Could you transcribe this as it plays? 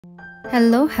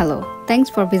Hello, thanks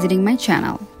for visiting my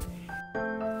channel.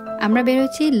 আমরা বের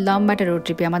হচ্ছি লম্বা একটা রোড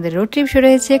ট্রিপে। আমাদের রোড ট্রিপ শুরু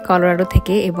হয়েছে কলোরাডো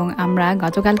থেকে এবং আমরা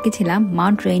গতকালকে ছিলাম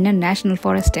মাউন্ট রেইনিয়ার ন্যাশনাল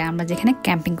ফরেস্টে, আমরা যেখানে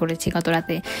ক্যাম্পিং করেছি গত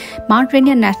রাতে। মাউন্ট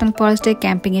রেইনিয়ার ন্যাশনাল ফরেস্টে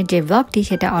ক্যাম্পিংয়ের যে ব্লগটি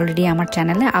সেটা অলরেডি আমার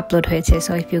চ্যানেলে আপলোড হয়েছে।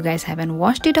 So if you guys haven't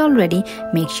watched it already,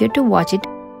 make sure to watch it.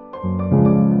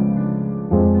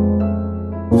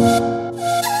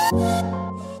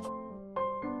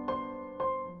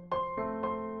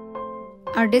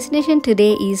 Our destination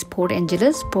today is Port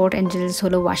Angeles. Port Angeles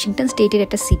হলো ওয়াশিংটন স্টেটের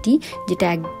একটা সিটি, যেটা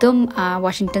একদম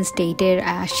ওয়াশিংটন স্টেটের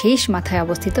শেষ মাথায়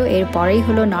অবস্থিত। এরপরেই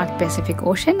হলো নর্থ প্যাসিফিক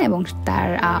ওশেন এবং তার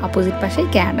অপোজিট পাশে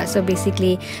ক্যানাডা। সো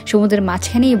বেসিক্যালি সমুদ্রের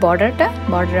মাঝখানেই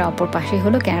বর্ডারের অপর পাশে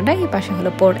হলো ক্যানাডা, এই পাশে হলো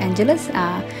পোর্ট অ্যাঞ্জেলেস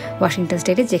ওয়াশিংটন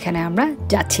স্টেটে, যেখানে আমরা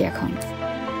যাচ্ছি এখন।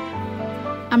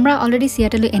 আমরা অলরেডি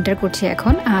সিয়াটেলে এন্টার করছি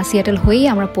এখন। সিয়াটেল হয়েই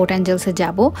আমরা পোর্ট অ্যাঞ্জেলসে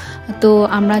যাব। তো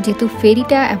আমরা যেহেতু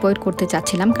ফেরিটা অ্যাভয়েড করতে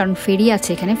চাচ্ছিলাম, কারণ ফেরি আছে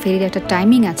এখানে, ফেরির একটা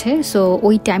টাইমিং আছে, সো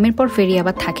ওই টাইমের পর ফেরি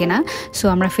আবার থাকে না। সো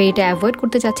আমরা ফেরিটা অ্যাভয়েড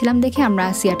করতে চাচ্ছিলাম দেখে আমরা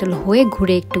সিয়াটেল হয়ে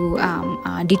ঘুরে একটু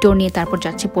ডিটোর নিয়ে তারপর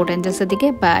যাচ্ছি পোর্ট অ্যাঞ্জেলসের দিকে।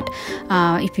 But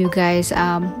if you guys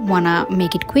ওয়ানা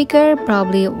make it quicker,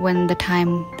 probably when the time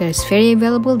there is ferry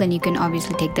available, then you can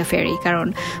obviously take the ফেরি, কারণ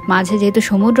মাঝে যেহেতু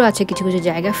সমুদ্র আছে কিছু কিছু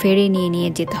জায়গা ফেরি নিয়ে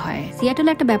যেতে হয়। সিয়াটেল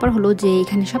একটা ব্যাপার হলো যে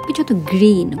এখানে সব কিছু তো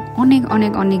গ্রিন, অনেক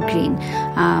অনেক অনেক গ্রিন।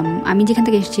 আমি যেখান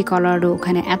থেকে এসেছি কলোরাডো,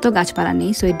 ওখানে এত গাছপালা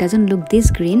নেই, so it doesn't look this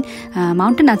green.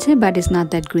 Mountain আছে but it's not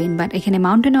that green, but এখানে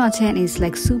মাউন্টেনও আছে and it's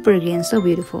like super green, so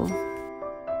beautiful.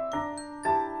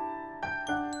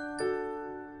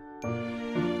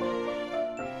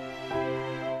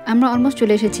 আমরা অলমোস্ট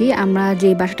চলে এসেছি। আমরা যে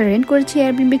বাসাটা রেন্ট করেছি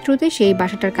এয়ারবিএনবি থ্রুতে, সেই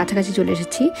বাসাটার কাছাকাছি চলে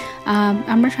এসেছি।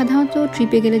 আমরা সাধারণত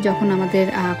ট্রিপে গেলে যখন আমাদের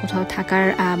কোথাও থাকার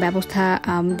ব্যবস্থা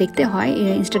দেখতে হয়,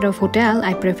 instead of hotel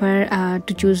I prefer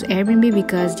to choose Airbnb,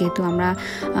 because যেহেতু আমরা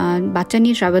বাচ্চা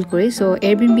নিয়ে ট্রাভেল করি। সো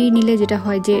এয়ারবিএনবি নিলে যেটা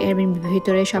হয় যে এয়ারবিএনবির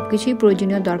ভিতরে সব কিছুই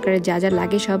প্রয়োজনীয় দরকারের যা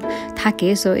লাগে সব থাকে,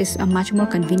 so it's much more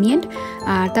convenient.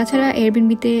 আর তাছাড়া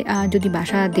এয়ারবিএনবিতে যদি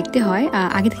বাসা দেখতে হয়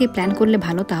আগে থেকে প্ল্যান করলে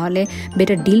ভালো, তাহলে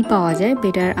বেটার ডিল পাওয়া যায়,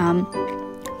 বেটার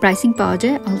pricing পাওয়া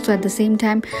যায়। Also at the same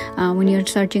time, when you're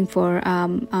searching for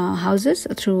houses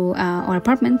through or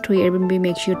apartment through Airbnb,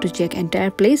 make sure to check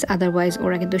entire place, otherwise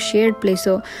ওরা কিন্তু shared place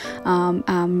ও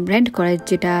rent করে,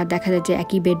 যেটা দেখা যায় যে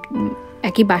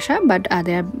একই বাসা, but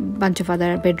there are bunch of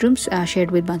other bedrooms shared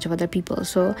with bunch of other people.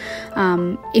 So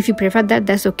if you prefer that,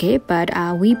 that's okay, but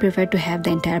we prefer to have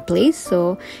the entire place. So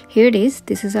here it is,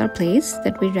 this is our place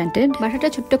that we rented. বাসাটা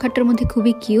ছোট্ট খাট্টোর মধ্যে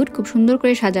খুবই cute, খুব সুন্দর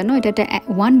করে সাজানো। এটা একটা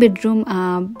 1 bedroom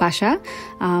বাসা।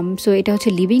 সো এটা হচ্ছে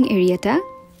লিভিং এরিয়াটা।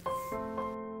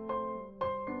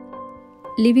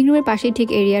 লিভিং রুমের পাশেই ঠিক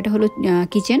এরিয়াটা হলো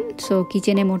কিচেন। সো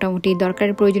কিচেনে মোটামুটি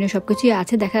দরকারের প্রয়োজনীয় সবকিছুই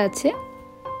আছে, দেখা যাচ্ছে।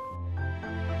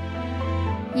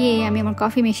 আমি আমার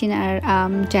কফি মেশিন আর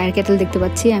চায়ের কেটল দেখতে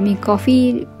পাচ্ছি। আমি কফি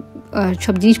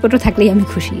সব জিনিসপত্র থাকলেই আমি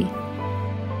খুশি।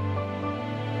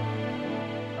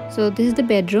 So this is the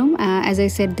bedroom. As I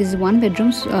said, this is 1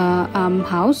 bedroom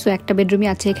house. So একটা বেডরুমই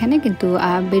আছে এখানে, কিন্তু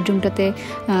বেডরুমটাতে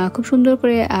খুব সুন্দর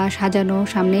করে সাজানো,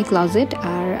 সামনে ক্লোজেট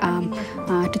আর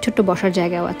একটা ছোট্ট বসার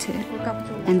জায়গাও আছে।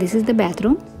 And this is the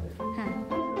bathroom.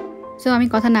 So আমি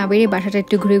কথা না বেরিয়ে বাসাটা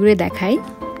একটু ঘুরে ঘুরে দেখাই।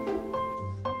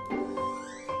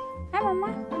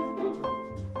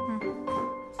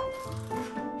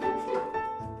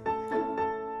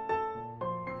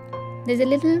 There's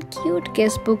a little cute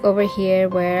guest book over here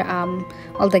where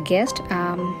all the guests,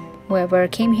 whoever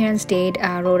came here and stayed,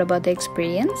 wrote about the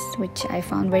experience, which I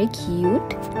found very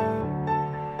cute.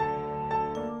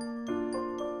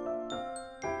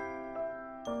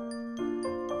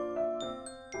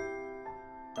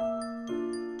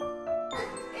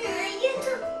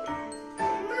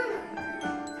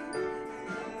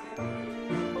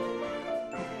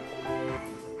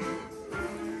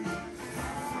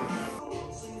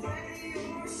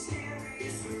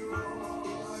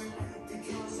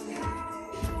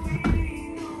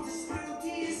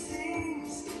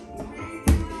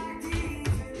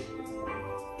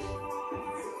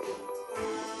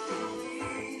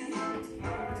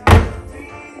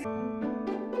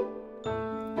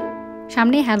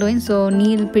 সামনে Halloween, so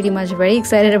Neil pretty much very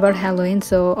excited about Halloween,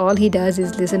 so all he does is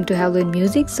listen to Halloween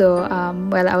music. So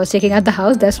while I was checking out the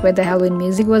house, that's where the Halloween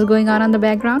music was going on the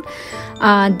background.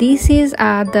 This is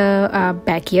the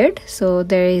backyard, so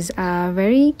there is a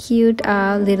very cute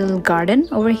little garden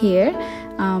over here,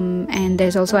 and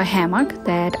there's also a hammock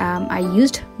that I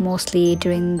used mostly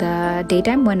during the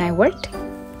daytime when I worked.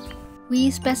 We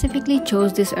specifically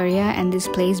chose this area and this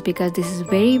place because this is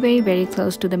very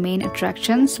close to the main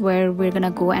attractions where we're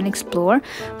gonna go and explore.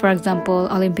 For example,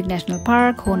 Olympic National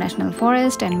Park, Ho National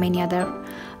Forest, and many other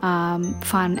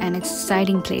fun and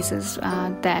exciting places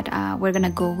that we're gonna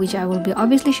go, which I will be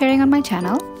obviously sharing on my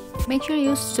channel. Make sure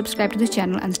you subscribe to this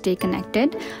channel and stay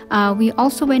connected. We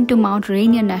also went to Mount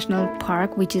Rainier National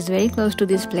Park, which is very close to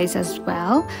this place as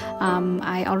well.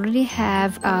 I already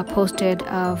have posted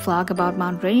a vlog about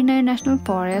Mount Rainier National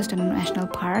Forest and National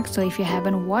Park, so if you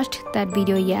haven't watched that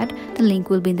video yet, the link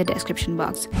will be in the description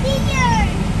box.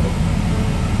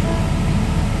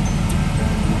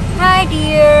 Hi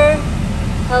dear.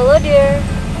 Hello dear.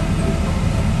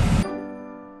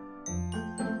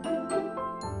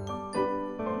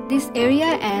 This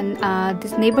area and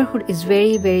this neighborhood is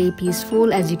very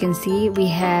peaceful. As you can see, we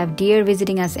have deer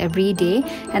visiting us every day,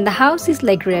 and the house is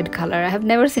like red color. I have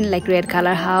never seen like red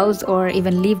color house or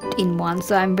even lived in one,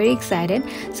 so I'm very excited.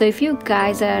 So if you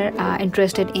guys are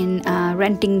interested in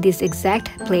renting this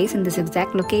exact place in this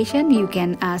exact location, you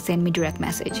can send me direct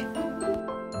message.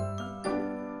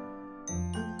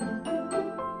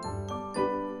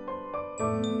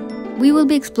 We will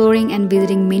be exploring and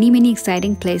visiting many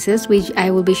exciting places, which I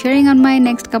will be sharing on my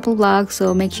next couple vlogs,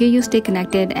 so make sure you stay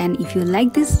connected, and if you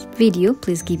like this video,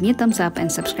 please give me a thumbs up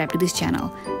and subscribe to this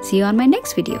channel. See you on my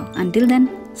next video. Until then,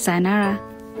 sayonara.